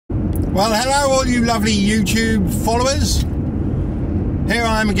Well, hello all you lovely YouTube followers. Here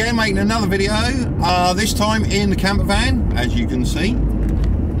I am again making another video, this time in the camper van, as you can see.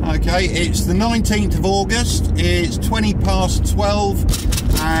 Okay, it's the 19th of August, it's 20 past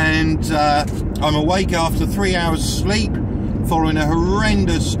 12 and I'm awake after 3 hours sleep following a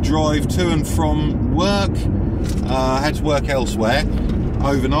horrendous drive to and from work. Had to work elsewhere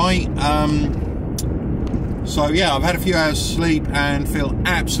overnight. So yeah, I've had a few hours sleep and feel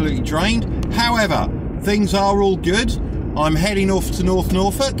absolutely drained. However, things are all good. I'm heading off to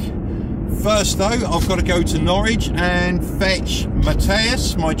Norfolk. First though, I've got to go to Norwich and fetch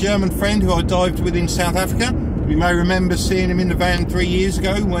Hiace, my German friend who I dived with in South Africa. You may remember seeing him in the van 3 years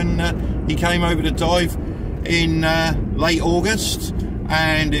ago when he came over to dive in late August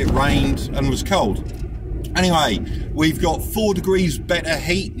and it rained and was cold. Anyway, we've got 4 degrees better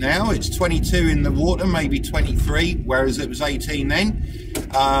heat now. It's 22 in the water, maybe 23, whereas it was 18 then.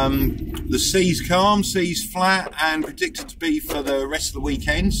 The sea's calm, sea's flat, and predicted to be for the rest of the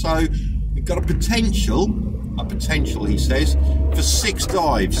weekend. So we've got a potential, he says, for 6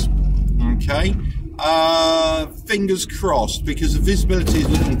 dives. Okay. Fingers crossed, because the visibility is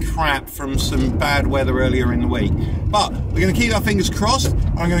looking crap from some bad weather earlier in the week. But we're going to keep our fingers crossed.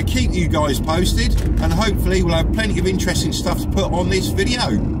 I'm going to keep you guys posted, and hopefully we'll have plenty of interesting stuff to put on this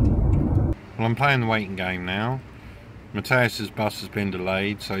video. Well, I'm playing the waiting game now. Hiace's bus has been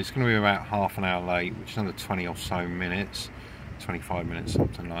delayed, so it's going to be about half an hour late, which is another 20 or so minutes, 25 minutes,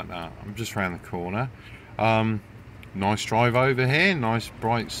 something like that. I'm just around the corner. Nice drive over here, nice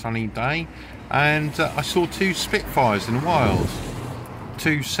bright sunny day, and I saw 2 Spitfires in the wild,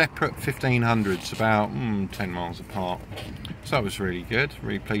 2 separate 1500s about 10 miles apart, so that was really good,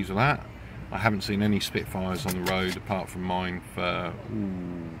 really pleased with that. I haven't seen any Spitfires on the road apart from mine for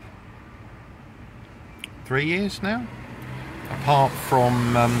 3 years now, apart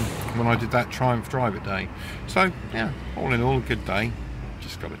from when I did that Triumph Driver day. So yeah, all in all a good day.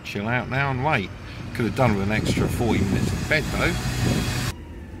 Just got to chill out now and wait. Could have done with an extra 40 minutes in bed though.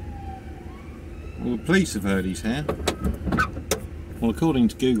 Well, the police have heard he's here. Well, according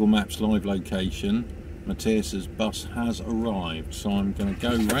to Google Maps live location, Hiace's bus has arrived. So I'm going to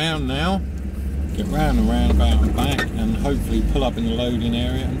go round now, get round and roundabout and back, and hopefully pull up in the loading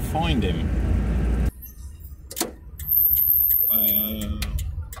area and find him.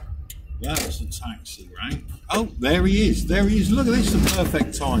 That's a taxi rank. Oh, there he is. There he is. Look at this, the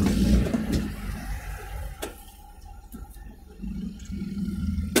perfect timing.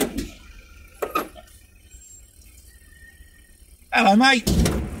 Hello, mate.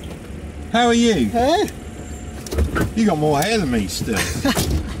 How are you? Hey? You got more hair than me still.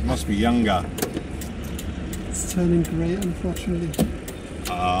 Must be younger. It's turning grey, unfortunately.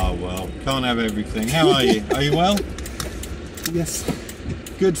 Ah, well, can't have everything. How are you? Are you well? Yes.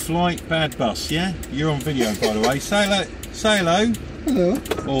 Good flight, bad bus, yeah? You're on video, by the way. Say hello. Say hello. Hello.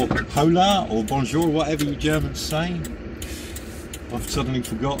 Or hola, or bonjour, whatever you Germans say. I've suddenly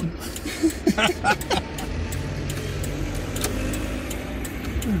forgotten.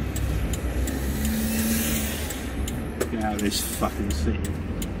 Get out of this fucking city.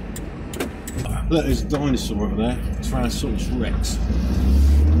 Look, there's a dinosaur over there. Tyrannosaurus Rex.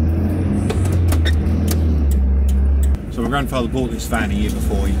 So my grandfather bought this van a year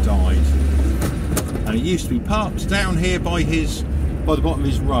before he died, and it used to be parked down here by the bottom of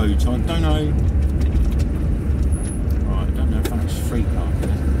his road. So I don't know. Right, I don't know if that's free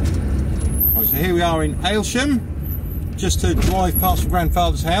parking. Right, so here we are in Aylsham, just to drive past my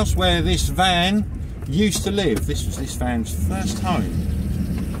grandfather's house where this van used to live. This was this van's first home,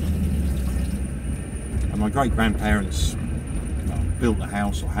 and my great grandparents built the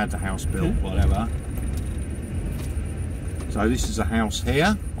house, or had the house built, whatever. So this is a house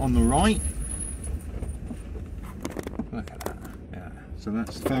here on the right. Look at that. Yeah. So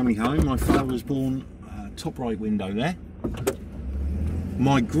that's the family home. My father was born top right window there.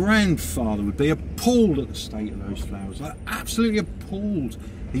 My grandfather would be appalled at the state of those flowers. Like, absolutely appalled.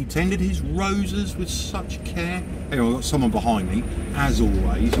 He tended his roses with such care. Anyway, I've got someone behind me, as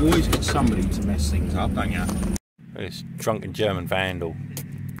always. You always get somebody to mess things up, don't you? This drunken German vandal.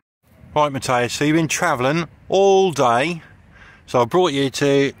 Right, Hiace, so you've been travelling all day. So I brought you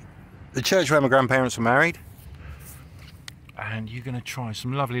to the church where my grandparents were married, and you're going to try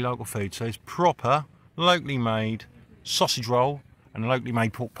some lovely local food. So it's proper, locally made sausage roll and locally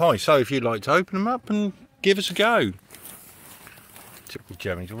made pork pie. So if you'd like to open them up and give us a go. Typical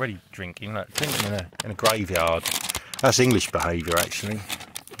German, he's already drinking, look, drinking in a graveyard. That's English behaviour actually.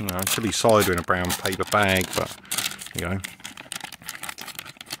 You know, chilly cider in a brown paper bag, but you know.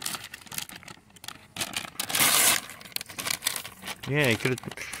 Yeah, he could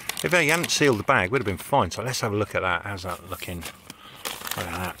have. If he hadn't sealed the bag, would have been fine. So let's have a look at that. How's that looking? Look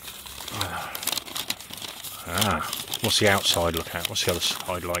at that. Ah, what's the outside look at? What's the other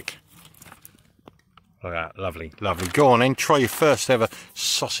side like? Look at that, lovely, lovely. Go on then, try your first ever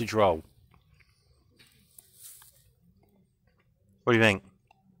sausage roll. What do you think?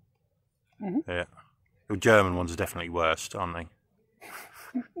 Yeah, the German ones are definitely worse, aren't they?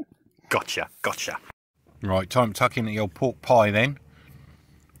 Gotcha, gotcha. Right, time to tuck in the old pork pie then,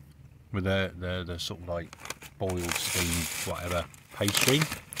 with the sort of like boiled, steamed, whatever pastry.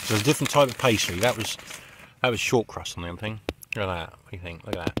 So there's a different type of pastry. That was short crust on the other thing. Look at that. What do you think?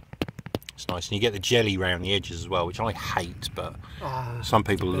 Look at that. It's nice, and you get the jelly around the edges as well, which I hate, but some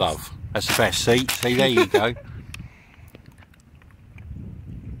people love. That's the best. See, there you go.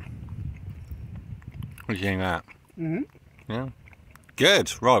 What do you think of that? Yeah.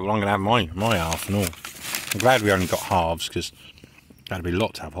 Good. Right. Well, I'm going to have my half and all. I'm glad we only got halves because that'd be a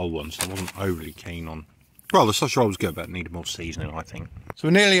lot to have whole ones. So I wasn't overly keen on. Well, the sausage roll was good, but it needed more seasoning, I think. So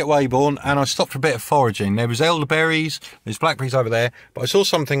we're nearly at Weybourne, and I stopped for a bit of foraging. There was elderberries, there's blackberries over there, but I saw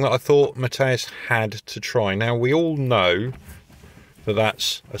something that I thought Mateus had to try. Now, we all know that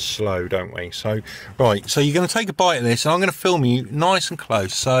that's a sloe, don't we? So, right, so you're going to take a bite of this, and I'm going to film you nice and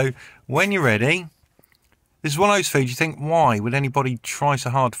close. So, when you're ready, this is one of those foods you think, why would anybody try so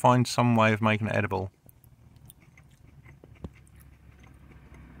hard to find some way of making it edible?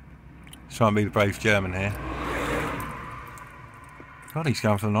 Trying to be the brave German here. God, he's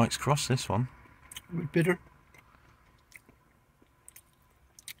going for the Knight's Cross, this one. A bit bitter.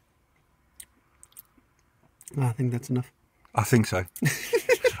 No, I think that's enough. I think so.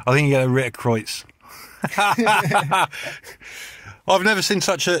 I think you get a Ritter Kreutz. I've never seen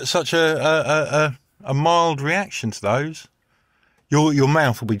such a mild reaction to those. Your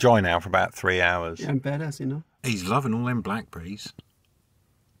mouth will be dry now for about 3 hours. Yeah, I'm badass, you know. He's loving all them blackberries.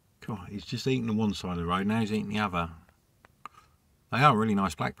 God, he's just eating the one side of the road, now he's eating the other. They are really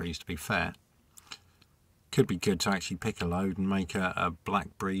nice blackberries, to be fair. Could be good to actually pick a load and make a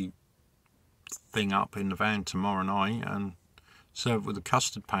blackberry thing up in the van tomorrow night and serve it with the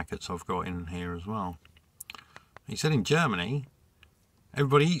custard packets I've got in here as well. He said in Germany,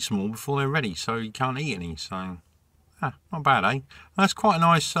 everybody eats them all before they're ready, so you can't eat any. So, not bad, eh? That's quite a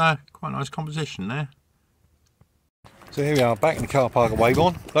nice composition there. So here we are, back in the car park at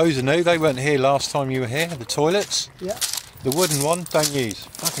Weybourne. Those are new, they weren't here last time you were here. The toilets. Yeah. The wooden one, don't use.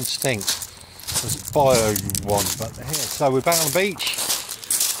 Fucking stinks. There's a bio one, but they're here. So we're back on the beach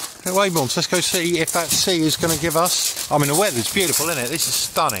at Weybourne. So let's go see if that sea is going to give us. I mean, the weather's beautiful, isn't it? This is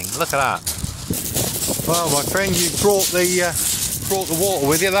stunning. Look at that. Well, my friend, you brought the water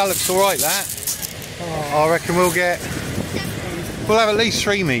with you. That looks all right. That. I reckon we'll have at least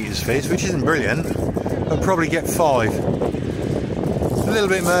 3 metres fish, which isn't brilliant, but probably get 5. A little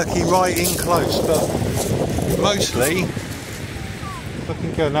bit murky right in close, but mostly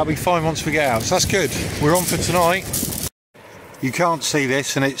looking good, and that'll be fine once we get out, so that's good. We're on for tonight. You can't see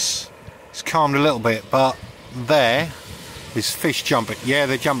this, and it's calmed a little bit, but there is fish jumping. Yeah,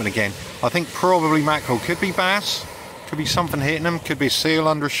 they're jumping again. I think probably mackerel, could be bass, could be something hitting them, could be a seal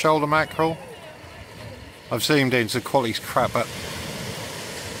under a shoulder mackerel. I've zoomed in, so the quality's crap, but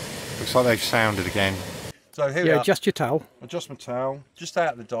looks like they've sounded again. So here we are. Adjust your towel. Adjust my towel. Just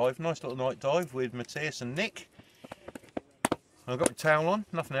out of the dive. Nice little night dive with Mateus and Nick. I've got my towel on,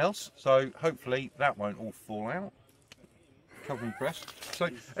 nothing else. So hopefully that won't all fall out. Covering press. So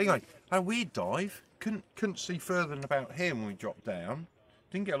anyway, a weird dive. Couldn't see further than about here when we dropped down.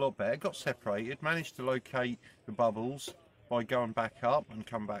 Didn't get a lot better. Got separated. Managed to locate the bubbles by going back up and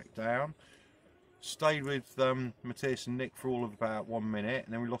come back down. Stayed with Mateus and Nick for all of about 1 minute,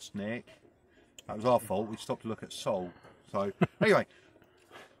 and then we lost Nick. That was our fault. We stopped to look at Sol. So anyway,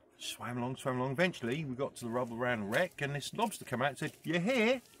 swam along. Eventually we got to the rubble around the wreck, and this lobster came out and said, "You're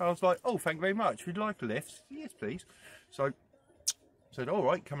here?" I was like, "Oh, thank you very much. Would you like a lift?" "Yes, please." So I said, "All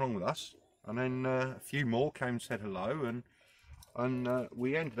right, come along with us." And then a few more came and said hello, and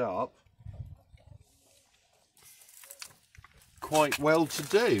we ended up quite well to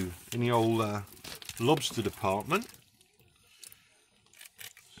do in the old lobster department.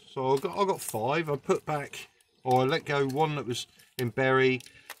 So I got 5. I put back, or I let go one that was in berry,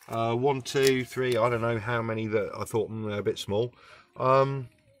 1, 2, 3. I don't know how many that I thought were a bit small.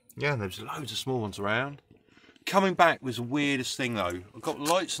 Yeah, there's loads of small ones around. Coming back was the weirdest thing though. I've got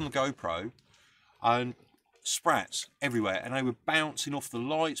lights on the GoPro and sprats everywhere, and they were bouncing off the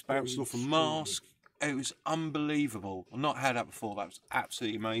lights, bouncing off the mask. It was unbelievable. I've not had that before. That was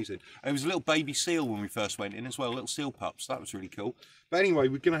absolutely amazing. It was a little baby seal when we first went in as well, little seal pups. That was really cool. But anyway,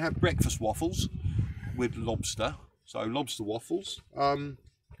 we're going to have breakfast waffles with lobster. So lobster waffles.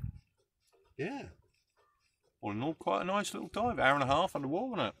 Yeah. All in all, quite a nice little dive. Hour and a half underwater,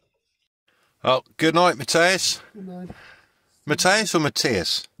 wasn't it? Oh, good night, Matthias. Good night. Matthias or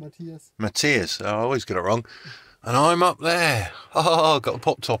Matthias? Matthias. Matthias. Oh, I always get it wrong. And I'm up there. Oh, I've got the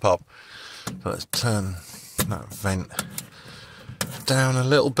pop top up. Let's turn that vent down a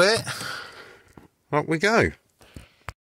little bit. Up we go.